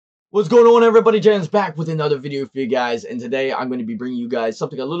What's going on, everybody? Jadams back with another video for you guys, and today I'm going to be bringing you guys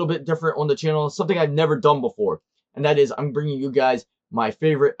something a little bit different on the channel, something I've never done before, and that is I'm bringing you guys my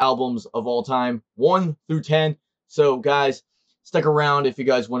favorite albums of all time, 1 through 10. So guys, stick around if you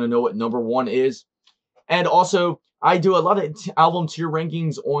guys want to know what number 1 is. And also, I do a lot of album tier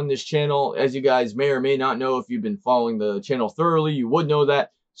rankings on this channel. As you guys may or may not know, if you've been following the channel thoroughly, you would know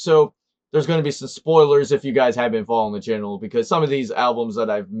that. So there's going to be some spoilers if you guys have been following the channel, because some of these albums that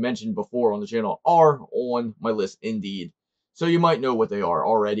I've mentioned before on the channel are on my list indeed. So you might know what they are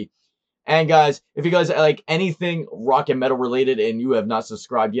already. And guys, if you guys like anything rock and metal related and you have not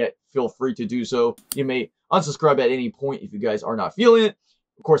subscribed yet, feel free to do so. You may unsubscribe at any point if you guys are not feeling it.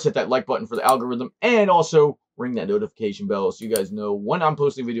 Of course, hit that like button for the algorithm, and also ring that notification bell so you guys know when I'm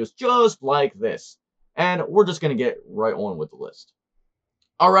posting videos just like this. And we're just going to get right on with the list.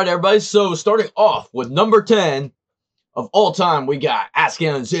 Alright, everybody, so starting off with number 10 of all time, we got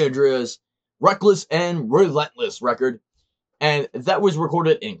Oshian and Sandra's Reckless and Relentless record. And that was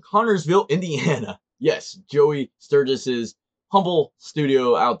recorded in Connorsville, Indiana. Yes, Joey Sturgis's humble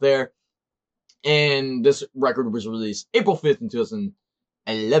studio out there. And this record was released April 5th in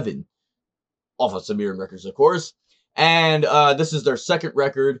 2011. Off of Samir Records, of course. And this is their second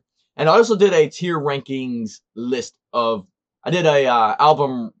record. And I also did a tier rankings list of... I did a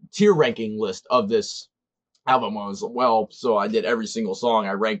album tier ranking list of this album as well, so I did every single song.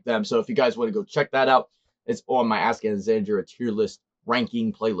 I ranked them. So if you guys want to go check that out, it's on my Ask Alexandra tier list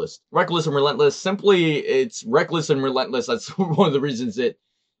ranking playlist. Reckless and Relentless. Simply, it's Reckless and Relentless. That's one of the reasons it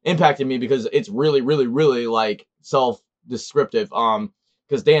impacted me, because it's really, really, really like self-descriptive.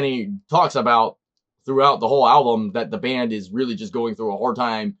 Because Danny talks about throughout the whole album that the band is really just going through a hard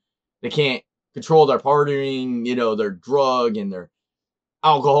time. They can't control their partying, you know, their drug and their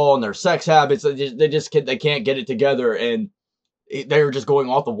alcohol and their sex habits. They can't get it together, and they're just going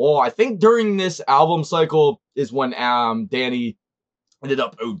off the wall. I think during this album cycle is when Danny ended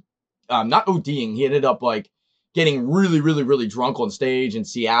up not ODing. He ended up like getting really, really, really drunk on stage in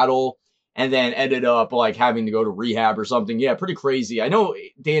Seattle, and then ended up like having to go to rehab or something. Yeah, pretty crazy. I know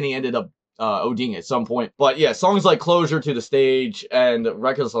Danny ended up ODing at some point, but yeah, songs like Closure to the Stage and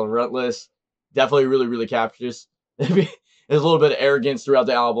Reckless and Relentless definitely really, really captures. There's a little bit of arrogance throughout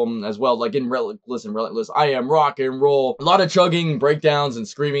the album as well, like in Reckless and Relentless. I am rock and roll. A lot of chugging, breakdowns, and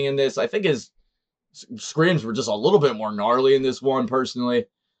screaming in this. I think his screams were just a little bit more gnarly in this one, personally.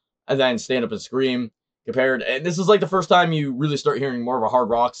 And then Stand Up and Scream compared. And this is like the first time you really start hearing more of a hard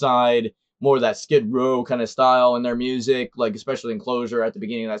rock side, more of that Skid Row kind of style in their music, like especially in Closure at the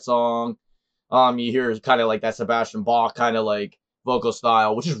beginning of that song. You hear kind of like that Sebastian Bach kind of like vocal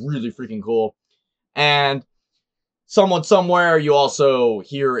style, which is really freaking cool. And Someone Somewhere, you also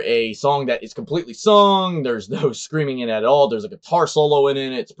hear a song that is completely sung. There's no screaming in it at all. There's a guitar solo in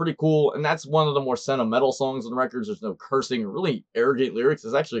it. It's pretty cool. And that's one of the more sentimental songs on the records. There's no cursing or really arrogant lyrics.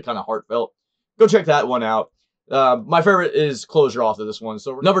 It's actually kind of heartfelt. Go check that one out. My favorite is Closure off of this one.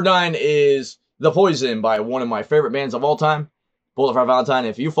 So number 9 is The Poison by one of my favorite bands of all time, Boulevard Valentine.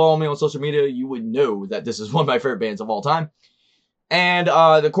 If you follow me on social media, you would know that this is one of my favorite bands of all time. And,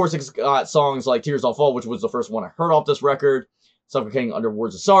 of course, it's got songs like Tears Don't Fall, which was the first one I heard off this record, Suffocating Under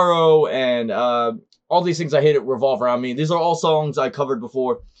Words of Sorrow, and All These Things I Hate revolve around me. These are all songs I covered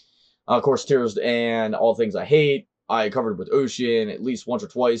before. Of course, Tears and All Things I Hate, I covered with Oshian at least once or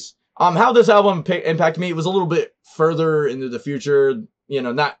twice. How this album impacted me, it was a little bit further into the future, you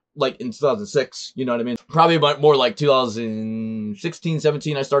know, not like in 2006, you know what I mean? Probably more like 2016,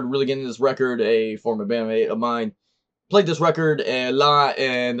 17, I started really getting this record. A former bandmate of mine played this record a lot,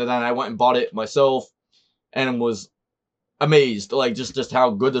 and then I went and bought it myself and was amazed, like just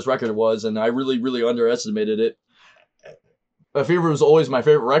how good this record was, and I really, really underestimated it. Fever was always my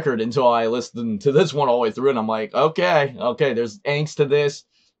favorite record until I listened to this one all the way through, and I'm like, okay, there's angst to this,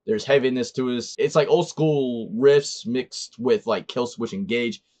 there's heaviness to this. It's like old school riffs mixed with like Kill Switch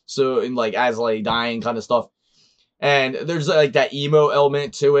Engage, so in like As I Lay Dying kind of stuff. And there's like that emo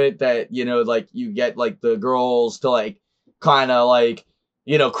element to it that, you know, like you get like the girls to like kind of like,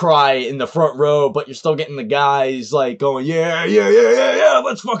 you know, cry in the front row, but you're still getting the guys like going, yeah,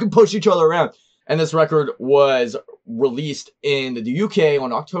 let's fucking push each other around. And this record was released in the UK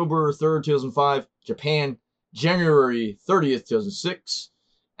on October 3rd, 2005, Japan, January 30th, 2006,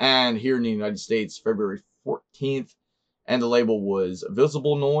 and here in the United States, February 14th. And the label was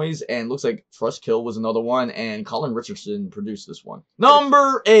Visible Noise, and looks like Trustkill was another one, and Colin Richardson produced this one.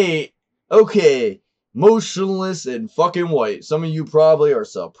 Number 8. Okay, Motionless in Fucking White. Some of you probably are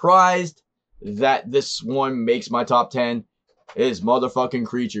surprised that this one makes my top 10. It is motherfucking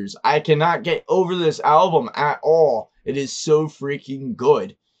Creatures. I cannot get over this album at all. It is so freaking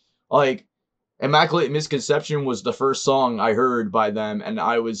good. Like, Immaculate Misconception was the first song I heard by them, and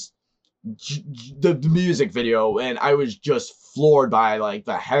I was the music video, and I was just floored by like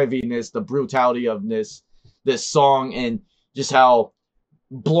the heaviness, the brutality of this song, and just how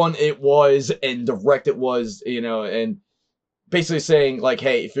blunt it was and direct it was, you know, and basically saying like,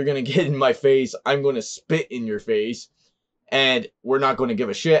 hey, if you're gonna get in my face, I'm gonna spit in your face, and we're not gonna give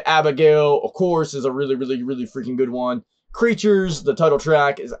a shit. Abigail, of course, is a really freaking good one. Creatures, the title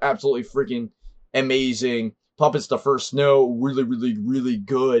track, is absolutely freaking amazing. Puppets, the first snow, really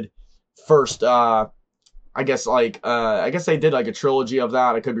good. First, I guess they did like a trilogy of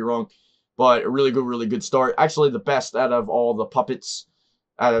that. I could be wrong, but a really good start. Actually, the best out of all the puppets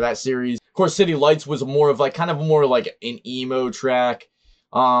out of that series. Of course, City Lights was more of like, kind of more like an emo track.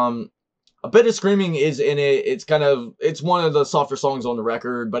 A bit of screaming is in it. It's one of the softer songs on the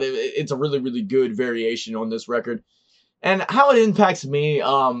record, but it's a really good variation on this record. And how it impacts me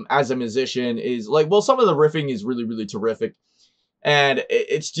as a musician is like, well, some of the riffing is really terrific, and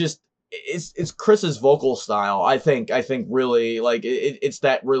it's Chris's vocal style. I think really like it's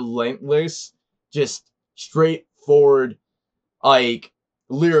that relentless, just straightforward, like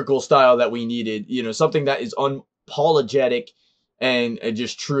lyrical style that we needed. You know, something that is unapologetic and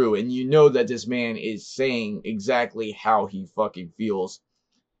just true, and you know that this man is saying exactly how he fucking feels.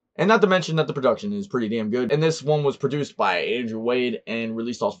 And not to mention that the production is pretty damn good. And this one was produced by Andrew Wade and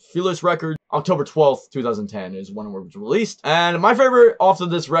released off Fearless Records. October 12th, 2010 is when it was released. And my favorite off of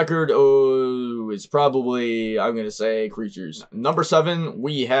this record is probably, I'm going to say, Creatures. Number 7,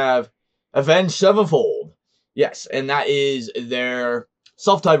 we have Avenged Sevenfold. Yes, and that is their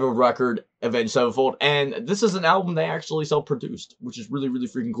self-titled record, Avenged Sevenfold. And this is an album they actually self-produced, which is really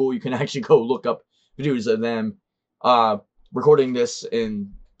freaking cool. You can actually go look up videos of them recording this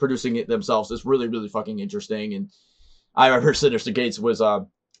and producing it themselves. It's really fucking interesting. And I remember Sinister Gates was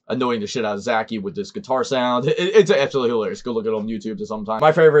annoying the shit out of Zachy with this guitar sound. It's absolutely hilarious. Go look it on YouTube to sometime.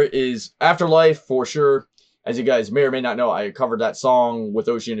 My favorite is Afterlife, for sure. As you guys may or may not know, I covered that song with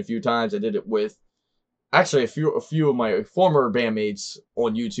Oshian a few times. I did it with actually a few of my former bandmates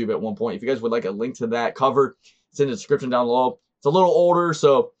on YouTube at one point. If you guys would like a link to that cover, it's in the description down below. It's a little older,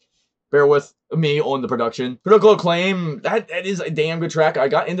 so bear with me on the production. Critical Acclaim, that is a damn good track. I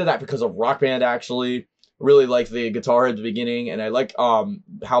got into that because of Rock Band, actually. Really like the guitar at the beginning, and I like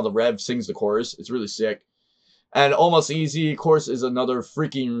how the Rev sings the chorus. It's really sick. And Almost Easy, of course, is another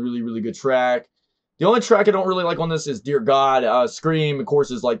freaking really good track. The only track I don't really like on this is Dear God. Scream, of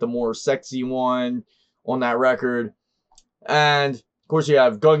course, is like the more sexy one on that record. And, of course, you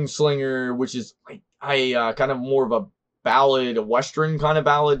have Gunslinger, which is like kind of more of a ballad, a western kind of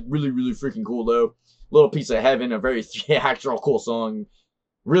ballad. Really freaking cool, though. Little Piece of Heaven, a very theatrical song.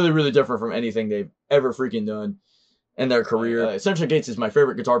 Really different from anything they've ever freaking done in their career. Essentially Gates is my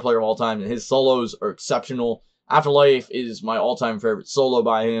favorite guitar player of all time, and his solos are exceptional. Afterlife is my all-time favorite solo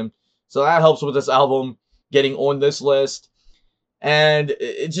by him. So that helps with this album getting on this list. And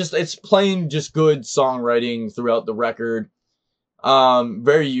it's plain just good songwriting throughout the record.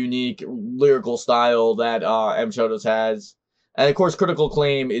 Very unique lyrical style that M. Jadams has. And of course, Critical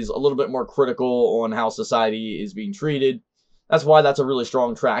Acclaim is a little bit more critical on how society is being treated. That's why that's a really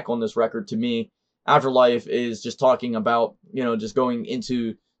strong track on this record to me. Afterlife is just talking about, you know, just going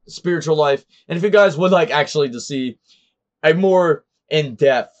into spiritual life. And if you guys would like actually to see a more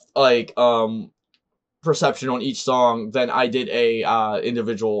in-depth like perception on each song, then I did a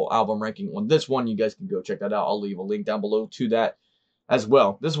individual album ranking on this one. You guys can go check that out. I'll leave a link down below to that as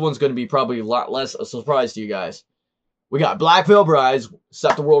well. This one's going to be probably a lot less a surprise to you guys. We got Black Veil Brides,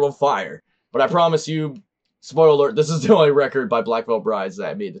 Set the World on Fire. But I promise you, spoiler alert, this is the only record by Black Veil Brides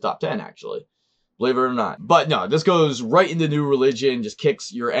that made the top 10, actually. Believe it or not. But no, this goes right into New Religion, just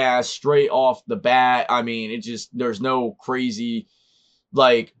kicks your ass straight off the bat. I mean, it just, there's no crazy,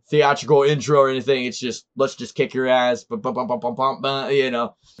 like, theatrical intro or anything. It's just, let's just kick your ass, you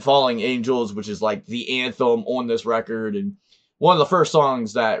know. Falling Angels, which is like the anthem on this record, and one of the first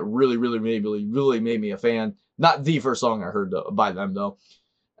songs that really made me a fan. Not the first song I heard by them, though.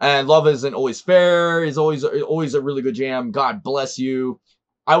 And Love Isn't Always Fair is always a really good jam. God Bless You.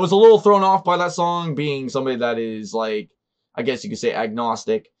 I was a little thrown off by that song, being somebody that is, like, I guess you could say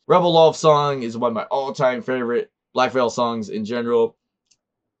agnostic. Rebel Love Song is one of my all-time favorite Black Veil songs in general.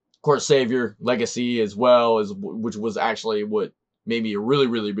 Of course, Savior, Legacy as well, which was actually what made me a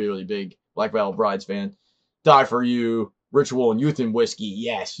really big Black Veil Brides fan. Die For You, Ritual, and Youth and Whiskey.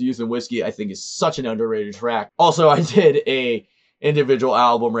 Yes, Youth and Whiskey, I think, is such an underrated track. Also, I did a individual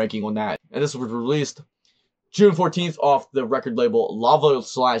album ranking on that, and this was released June 14th off the record label Lava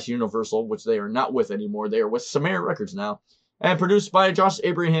 / Universal, which they are not with anymore. They are with Samara Records now. and produced by Josh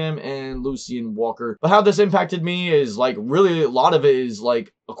Abraham and Lucian Walker. But how this impacted me is, like, really a lot of it is,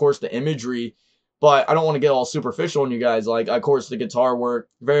 like, of course, the imagery, but I don't want to get all superficial on you guys. Like, of course, the guitar work,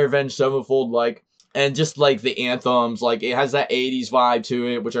 very Avenged Sevenfold-like, and just, like, the anthems, like, it has that 80s vibe to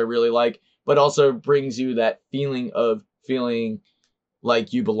it, which I really like, but also brings you that feeling of feeling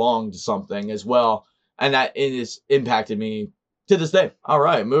like you belong to something as well, and that it has impacted me to this day.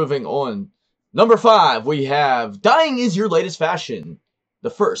 Alright, moving on. Number 5, we have Dying Is Your Latest Fashion, the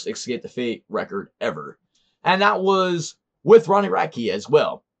first Escape the Fate record ever. And that was with Ronnie Radke as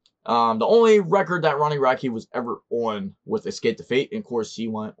well. The only record that Ronnie Radke was ever on with Escape the Fate. And of course, he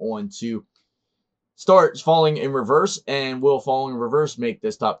went on to start Falling in Reverse, and will Falling in Reverse make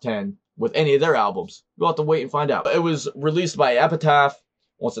this top 10 with any of their albums? You'll have to wait and find out. It was released by Epitaph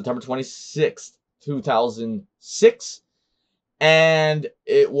on September 26th, 2006. And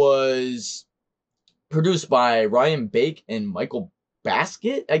it was produced by Ryan Bake and Michael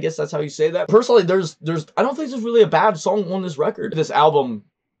Basket. I guess that's how you say that. Personally, I don't think there's really a bad song on this record. This album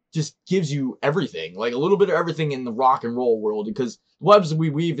just gives you everything, like a little bit of everything in the rock and roll world, because Webs We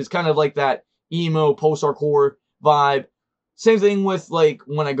Weave is kind of like that emo post-hardcore vibe. Same thing with like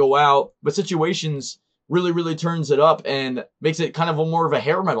When I Go Out, but Situations really turns it up and makes it kind of more of a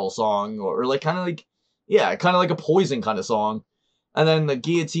hair metal song, or like kind of like a Poison kind of song. And then the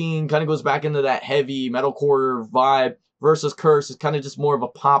Guillotine kind of goes back into that heavy metalcore vibe. Versus Curse is kind of just more of a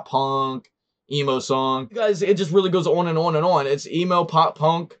pop punk emo song. Guys, it just really goes on and on and on. It's emo, pop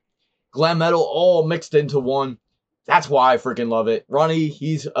punk, glam metal all mixed into one. That's why I freaking love it. Ronnie,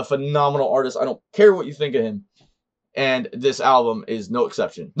 he's a phenomenal artist. I don't care what you think of him. And this album is no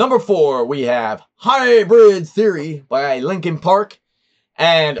exception. Number 4, we have Hybrid Theory by Linkin Park.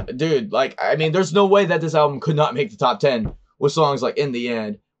 And dude, like, I mean, there's no way that this album could not make the top 10 with songs like In the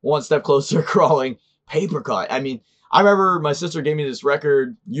End, One Step Closer, Crawling, Paper Cut. I mean, I remember my sister gave me this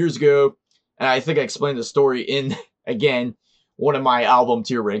record years ago, and I think I explained the story in, again, one of my album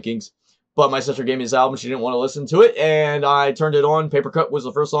tier rankings. But my sister gave me this album, she didn't want to listen to it, and I turned it on. Paper Cut was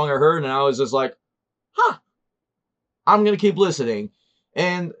the first song I heard, and I was just like, huh, I'm going to keep listening.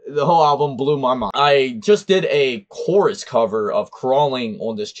 And the whole album blew my mind. I just did a chorus cover of Crawling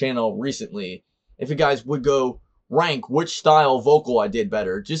on this channel recently. If you guys would go rank which style vocal I did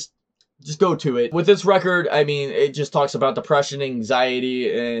better, just go to it. With this record, I mean, it just talks about depression,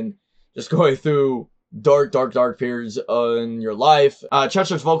 anxiety, and just going through dark periods in your life.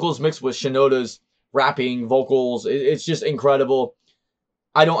 Chester's vocals mixed with Shinoda's rapping vocals. It's just incredible.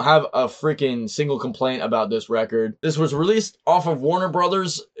 I don't have a freaking single complaint about this record. This was released off of Warner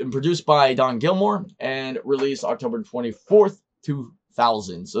Brothers and produced by Don Gilmore and released October 24th,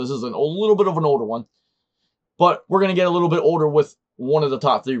 2000. So this is a little bit of an older one. But we're going to get a little bit older with one of the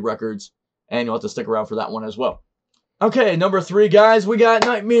top 3 records, and you'll have to stick around for that one as well. Okay, number 3, guys, we got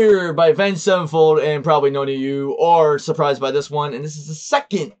Nightmare by Avenged Sevenfold, and probably none of you are surprised by this one. And this is the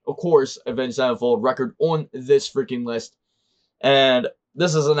second, of course, Avenged Sevenfold record on this freaking list. And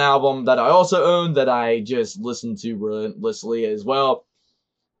this is an album that I also own that I just listened to relentlessly as well.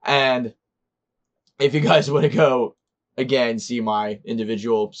 And if you guys want to go, again, see my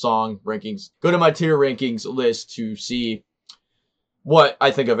individual song rankings, go to my tier rankings list to see what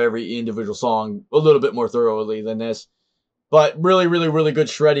I think of every individual song a little bit more thoroughly than this. But really good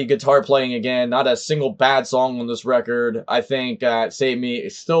shreddy guitar playing again. Not a single bad song on this record. I think Save Me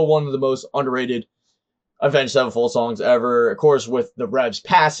is still one of the most underrated Avenged Sevenfold songs ever. Of course, with the Rev's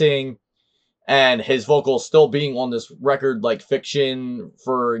passing and his vocals still being on this record, like Fiction,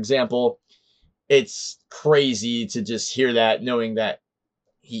 for example, it's crazy to just hear that, knowing that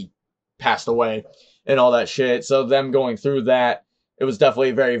he passed away and all that shit. So them going through that, it was definitely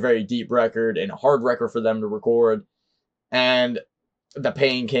a very deep record and a hard record for them to record. And the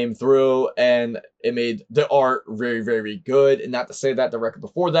pain came through, and it made the art very good. And not to say that the record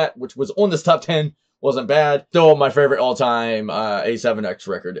before that, which was on this top 10, wasn't bad. Still my favorite all-time A7X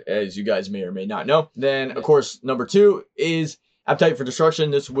record, as you guys may or may not know. Then, of course, number 2 is Appetite for Destruction.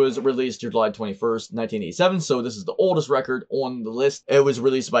 This was released July 21st, 1987, so this is the oldest record on the list. It was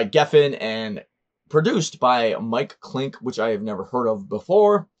released by Geffen and produced by Mike Klink, which I have never heard of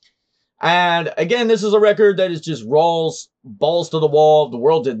before. And again, this is a record that is just balls to the wall. The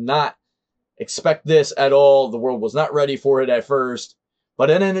world did not expect this at all. The world was not ready for it at first. But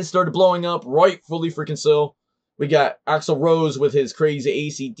then it started blowing up, rightfully freaking so. We got Axl Rose with his crazy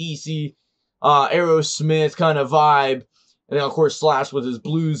AC/DC, Aerosmith kind of vibe. And then, of course, Slash with his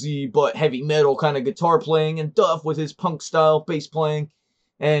bluesy but heavy metal kind of guitar playing. And Duff with his punk style bass playing.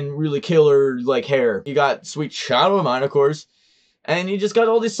 And really killer, like, hair. You got Sweet Child of Mine, of course. And you just got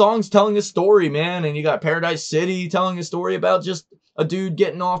all these songs telling a story, man. And you got Paradise City telling a story about just a dude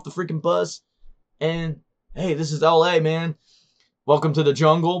getting off the freaking bus. And, hey, this is LA, man. Welcome to the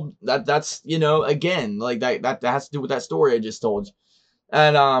jungle. That's, you know, again, like, that has to do with that story I just told you.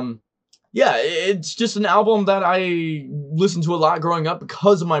 And, yeah, it's just an album that I listened to a lot growing up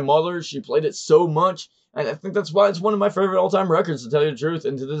because of my mother. She played it so much. And I think that's why it's one of my favorite all-time records, to tell you the truth.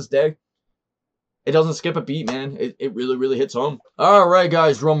 And to this day, it doesn't skip a beat, man. It really, really hits home. All right,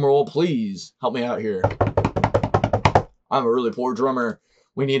 guys, drum roll, please. Help me out here. I'm a really poor drummer.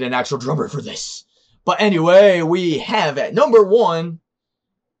 We need an actual drummer for this. But anyway, we have at number 1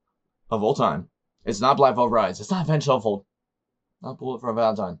 of all time. It's not Black Veil Brides. It's not Avenged Sevenfold. Not Bullet for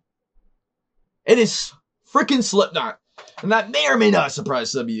Valentine. It is freaking Slipknot. And that may or may not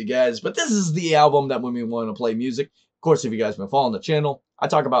surprise some of you guys, but this is the album that when we want to play music. Of course, if you guys have been following the channel, I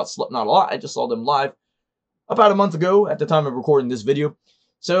talk about Slipknot a lot. I just saw them live about a month ago at the time of recording this video.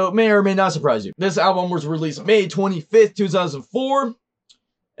 So it may or may not surprise you. This album was released May 25th, 2004.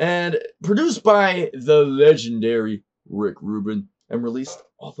 And produced by the legendary Rick Rubin. And released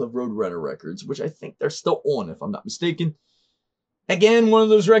off of Roadrunner Records, which I think they're still on, if I'm not mistaken. Again, one of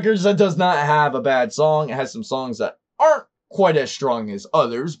those records that does not have a bad song. It has some songs that aren't quite as strong as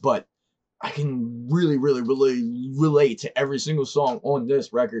others, but I can really relate to every single song on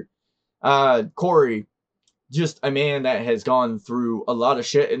this record. Corey, just a man that has gone through a lot of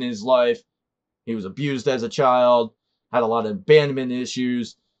shit in his life. He was abused as a child, had a lot of abandonment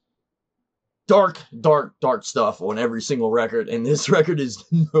issues. Dark stuff on every single record, and this record is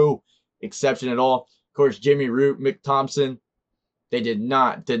no exception at all. Of course, Jimmy Root, Mick Thompson, they did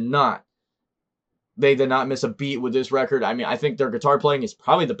not miss a beat with this record. I mean, I think their guitar playing is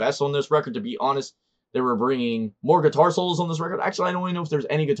probably the best on this record, to be honest. They were bringing more guitar solos on this record. Actually, I don't even know if there's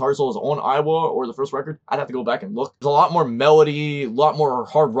any guitar solos on Iowa or the first record. I'd have to go back and look. There's a lot more melody, a lot more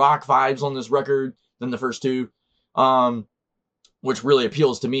hard rock vibes on this record than the first two, which really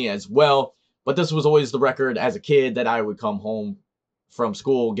appeals to me as well. But this was always the record as a kid that I would come home from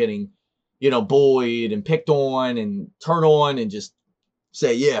school getting, you know, bullied and picked on and turn on and just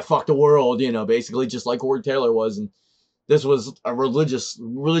say, yeah, fuck the world, you know, basically just like Corey Taylor was. And this was a religious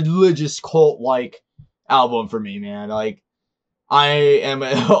cult-like album for me, man. Like, I am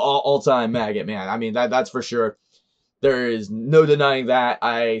an all-time maggot, man. I mean, that's for sure. There is no denying that.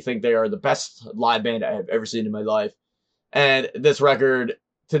 I think they are the best live band I have ever seen in my life. And this record,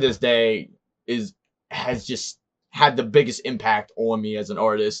 to this day, has just had the biggest impact on me as an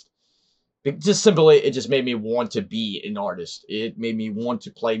artist. Just simply, it just made me want to be an artist. It made me want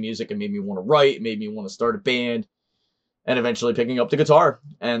to play music. It made me want to write. It made me want to start a band. And eventually picking up the guitar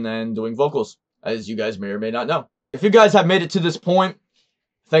and then doing vocals, as you guys may or may not know. If you guys have made it to this point,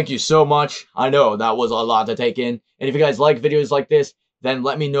 thank you so much. I know that was a lot to take in. And if you guys like videos like this, then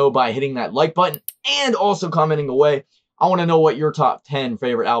let me know by hitting that like button and also commenting away. I want to know what your top 10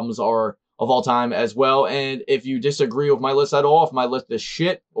 favorite albums are of all time as well. And if you disagree with my list at all, if my list is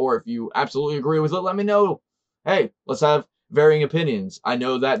shit, or if you absolutely agree with it, let me know. Hey, let's have varying opinions. I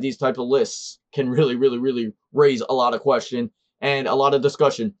know that these types of lists can really raise a lot of question and a lot of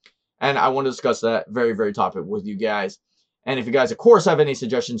discussion. And I want to discuss that very topic with you guys. And if you guys, of course, have any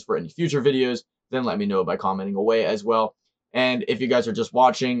suggestions for any future videos, then let me know by commenting away as well. And if you guys are just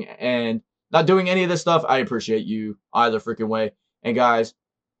watching and not doing any of this stuff, I appreciate you either freaking way. And guys,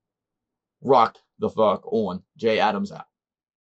 rock the fuck on. Jadams out.